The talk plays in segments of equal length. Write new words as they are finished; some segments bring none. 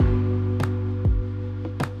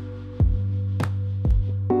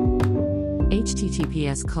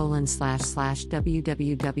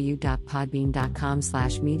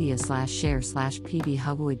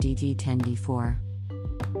https://www.podbean.com/media/share/pb-hubwood-dd10d4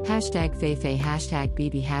 Hashtag Feifei Hashtag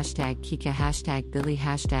Bibi Hashtag Kika Hashtag Billy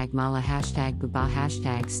Hashtag Mala Hashtag Buba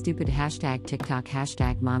Hashtag Stupid Hashtag TikTok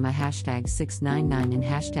Hashtag Mama Hashtag 699 and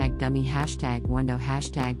Hashtag Dummy Hashtag Wendo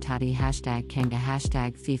Hashtag Toddy Hashtag Kanga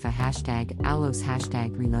Hashtag FIFA Hashtag Alos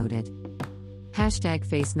Hashtag Reloaded Hashtag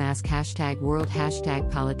Face Mask Hashtag World Hashtag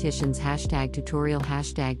Politicians Hashtag Tutorial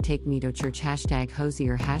Hashtag Take Me to Church Hashtag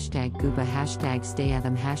Hosier Hashtag Gooba Hashtag Stay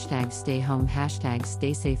Adam Hashtag Stay Home Hashtag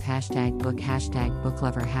Stay Safe Hashtag Book Hashtag Book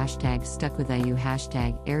Lover Hashtag Stuck With IU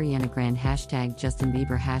Hashtag Ariana Grande Hashtag Justin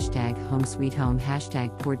Bieber Hashtag Home Sweet Home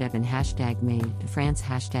Hashtag Poor Devin Hashtag Made to France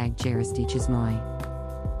Hashtag Jaristiches Moy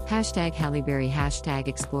Hashtag Halle Berry Hashtag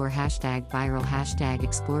Explore Hashtag Viral Hashtag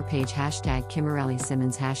Explore Page Hashtag Kimberly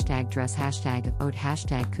Simmons Hashtag Dress Hashtag Haute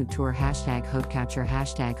Hashtag Couture Hashtag Haute Couture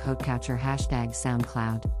Hashtag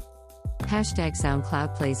SoundCloud Hashtag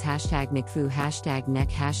SoundCloud Plays Hashtag NickFu Hashtag Neck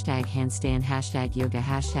Hashtag Handstand Hashtag Yoga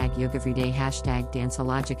Hashtag Yoga Everyday Hashtag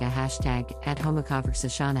Danceologica Hashtag At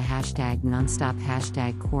Homoconversationa Hashtag Nonstop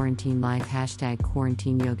Hashtag Quarantine Life Hashtag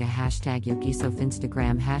Quarantine Yoga Hashtag Yogisof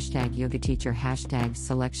Instagram Hashtag Yoga Teacher Hashtag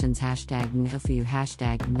Selections Hashtag Nilfiu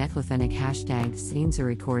Hashtag Neclofenic Hashtag Sainza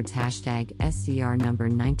Records Hashtag SCR number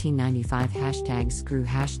 1995 Hashtag Screw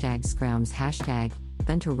Hashtag Scroums Hashtag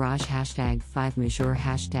Bentourage Hashtag 5 Majour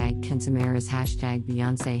Hashtag Kensamaras Hashtag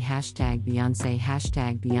Beyonce Hashtag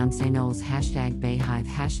Beyonce Knowles Hashtag Bayhive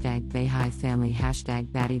Hashtag Bayhive Family Hashtag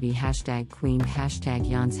Battybee Hashtag Queen Hashtag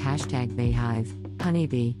Yans Hashtag Bayhive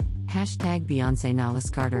Honeybee Hashtag Beyonce Nollis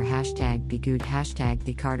Carter Hashtag Begood Hashtag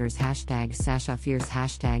The Carters Hashtag Sasha Fierce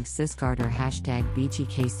Hashtag Sis Carter Hashtag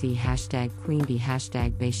BGKC Hashtag Queen Bee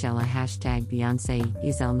Hashtag Bayshella Hashtag Beyonce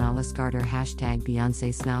Ezel Nollis Carter Hashtag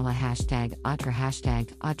Beyonce Snala Hashtag Otra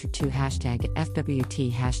Hashtag Otra2 Hashtag FWT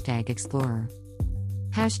Hashtag Explorer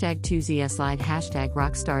Hashtag 2ZS Slide Hashtag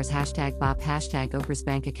Rockstars Hashtag Bop Hashtag Oprah's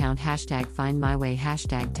Bank Account Hashtag Find My Way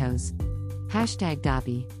Hashtag Toes Hashtag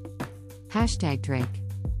Dobby Hashtag Drake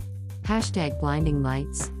Hashtag Blinding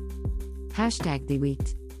Lights Hashtag The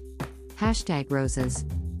Wheat Hashtag Roses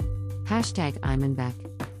Hashtag Imanbek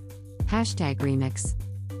Hashtag Remix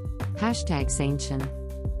Hashtag Saintchen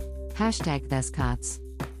Hashtag Vescots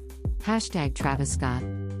Hashtag Travis Scott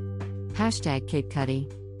Hashtag Kid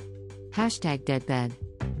Cudi Hashtag Deadbed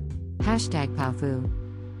Hashtag Powfu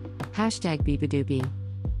Hashtag Beabadoobie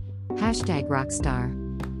Hashtag Rockstar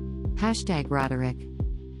Hashtag Roderick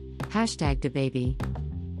Hashtag DaBaby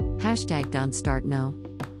Hashtag Don't Start No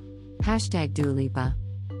Hashtag Dua Lipa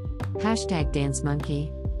Hashtag Dance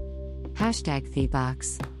Monkey Hashtag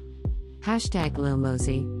Thebox Hashtag Lil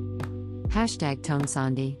Mosey Hashtag Tone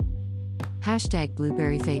Sandi Hashtag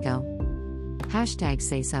Blueberry Fago Hashtag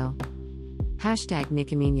Say So Hashtag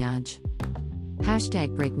Nicki Minaj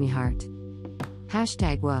Hashtag Break Me Heart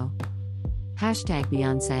Hashtag Whoa Hashtag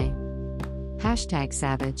Beyonce Hashtag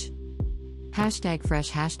Savage Hashtag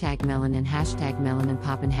Fresh Hashtag Melanin Hashtag Melanin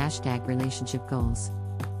Poppin Hashtag Relationship Goals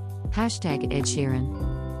Hashtag Ed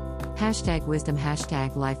Sheeran Hashtag Wisdom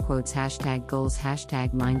Hashtag Life Quotes Hashtag Goals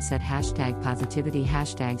Hashtag Mindset Hashtag Positivity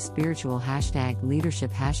Hashtag Spiritual Hashtag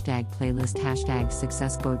Leadership Hashtag Playlist Hashtag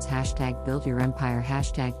Success Quotes Hashtag Build Your Empire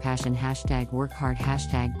Hashtag Passion Hashtag Work Hard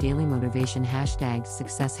Hashtag Daily Motivation Hashtag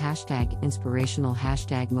Success Hashtag Inspirational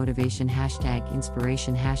Hashtag Motivation Hashtag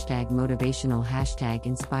Inspiration Hashtag Motivational Hashtag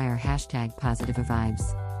Inspire Hashtag Positive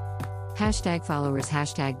Vibes Hashtag Followers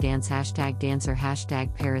Hashtag Dance Hashtag Dancer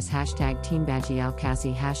Hashtag Paris Hashtag Team Badgie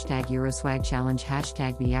Alcassi Hashtag Euroswag Challenge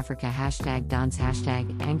Hashtag BeAfrica Hashtag Dance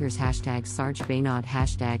Hashtag Angers Hashtag Sarge Baynod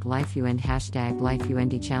Hashtag LifeUnd Hashtag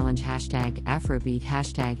LifeUND Challenge Hashtag Afrobeat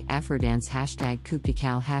Hashtag Afrodance Hashtag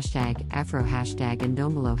Kuptikal Hashtag Afro Hashtag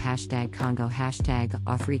Ndombolo Hashtag Congo Hashtag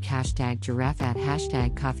Afrique Hashtag Giraffat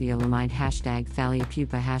Hashtag Coffeeolamide Hashtag Thalia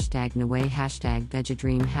Pupa Hashtag Nwe Hashtag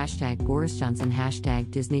Vegedream Hashtag Boris Johnson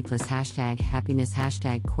Hashtag Disney Plus Hashtag Happiness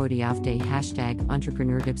Hashtag Quote Off Day Hashtag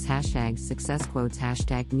Entrepreneurtips Hashtag Success Quotes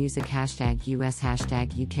Hashtag Music Hashtag US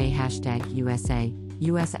Hashtag UK Hashtag USA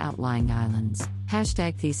US Outlying Islands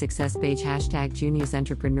Hashtag The Success Page Hashtag Juniors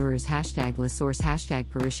Entrepreneurs Hashtag La Source Hashtag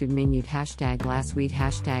Parishud Minute Hashtag Last Week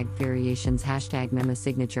Hashtag Variations Hashtag Memo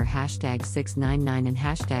Signature Hashtag 699 and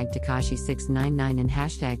Hashtag Takashi 699 and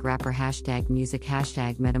Hashtag Rapper Hashtag Music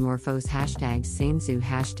Hashtag Metamorphose Hashtag Sainzu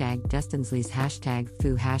Hashtag Destinsleys Hashtag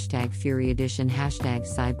Fu Hashtag Fury Edition Hashtag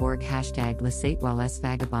Cyborg Hashtag Lasatewal S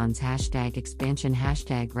Vagabonds Hashtag Expansion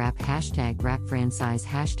Hashtag Rap Hashtag Rap Franchise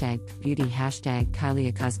Hashtag Beauty Hashtag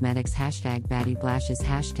Kylia Cosmetics Hashtag Batty hashtag lashes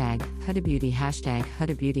hashtag Huda Beauty hashtag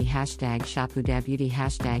Huda Beauty hashtag Shapuda Beauty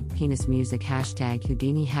hashtag penis music hashtag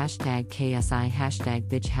Houdini hashtag KSI hashtag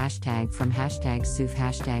bitch hashtag from hashtag Soof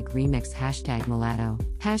hashtag remix hashtag mulatto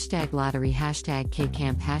hashtag lottery hashtag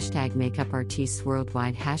Kcamp hashtag makeup artists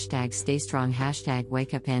worldwide hashtag stay strong hashtag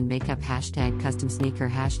wake up and makeup hashtag custom sneaker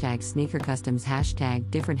hashtag sneaker customs hashtag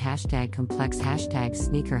different hashtag complex hashtag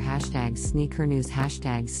sneaker hashtag sneaker news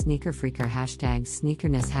hashtag sneaker freaker hashtag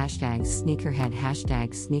sneakerness hashtag sneakerhead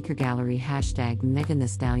hashtag sneaker gallery hashtag Megan Thee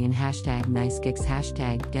Stallion hashtag nice gigs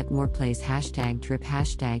hashtag get more plays hashtag drip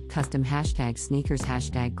hashtag custom hashtag sneakers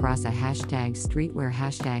hashtag grasa hashtag streetwear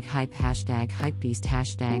hashtag hypebeast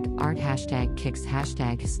hashtag art hashtag kicks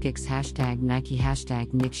hashtag skicks hashtag Nike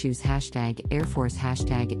hashtag Nick shoes hashtag Air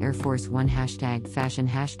Force One hashtag fashion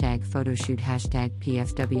hashtag photoshoot hashtag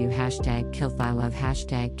PFW hashtag killthylove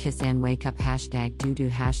hashtag kiss and wake up hashtag doo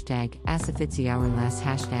hashtag Asafitzi hourless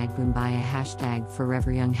hashtag Boombaya hashtag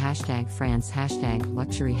forever young hashtag France hashtag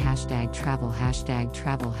luxury hashtag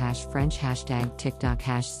travel hash French hashtag TikTok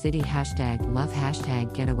hash city hashtag love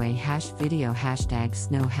hashtag getaway hash video hashtag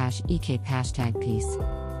snow hash ecape hashtag peace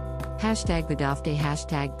hashtag vid off day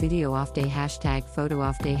hashtag video off day hashtag photo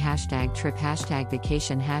off day hashtag trip hashtag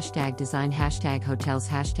vacation hashtag design hashtag hotels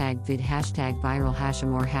hashtag vid hashtag viral hash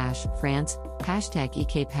amore hash France hashtag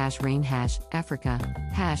ecape hash rain hash Africa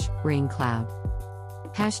hash rain cloud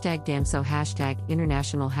hashtag damso hashtag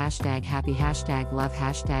international hashtag happy hashtag love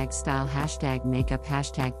hashtag style hashtag makeup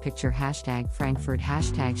hashtag picture hashtag Frankfurt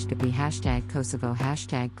hashtag Shkapi hashtag Kosovo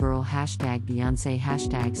hashtag girl hashtag Beyonce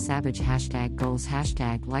hashtag savage hashtag goals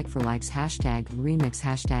hashtag like for likes hashtag remix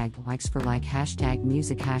hashtag likes for like hashtag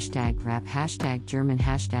music hashtag rap hashtag German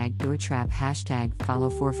hashtag Deutschrap hashtag follow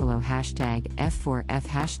for follow hashtag F4F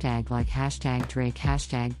hashtag like hashtag Drake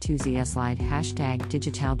hashtag 2ZSlide hashtag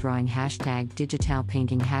digital drawing hashtag digital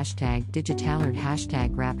painting hashtag digitalert hashtag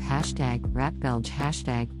rap belge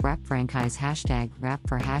hashtag rap franchise hashtag rap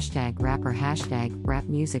for hashtag rapper hashtag rap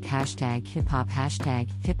music hashtag hip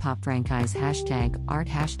hop franchise hashtag art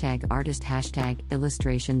hashtag artist hashtag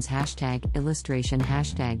illustrations hashtag illustration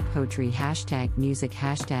hashtag poetry hashtag music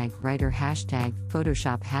hashtag writer hashtag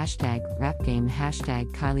photoshop hashtag rap game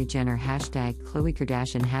hashtag Kylie Jenner hashtag Khloe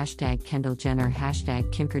Kardashian hashtag Kendall Jenner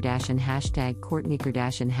hashtag Kim Kardashian hashtag Kourtney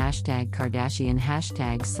Kardashian hashtag Kardashian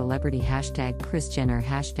hashtag celebrity hashtag Kris Jenner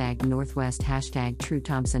hashtag Northwest hashtag True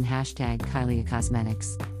Thompson hashtag Kylie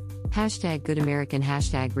Cosmetics hashtag Good American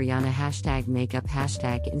hashtag Rihanna hashtag makeup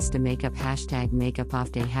hashtag Insta makeup hashtag makeup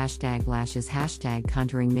off day hashtag lashes hashtag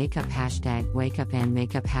contouring makeup hashtag wake up and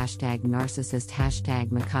makeup hashtag narcissist hashtag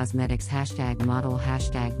McCosmetics hashtag model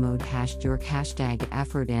hashtag mode hash jork hashtag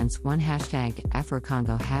Afrodance one hashtag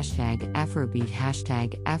Afro-Congo hashtag Afrobeat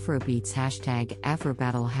hashtag Afrobeats hashtag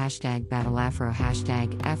Afrobattle hashtag battle Afro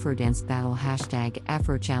hashtag Afrodance battle hashtag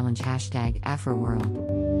Afro challenge hashtag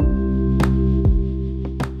Afroworld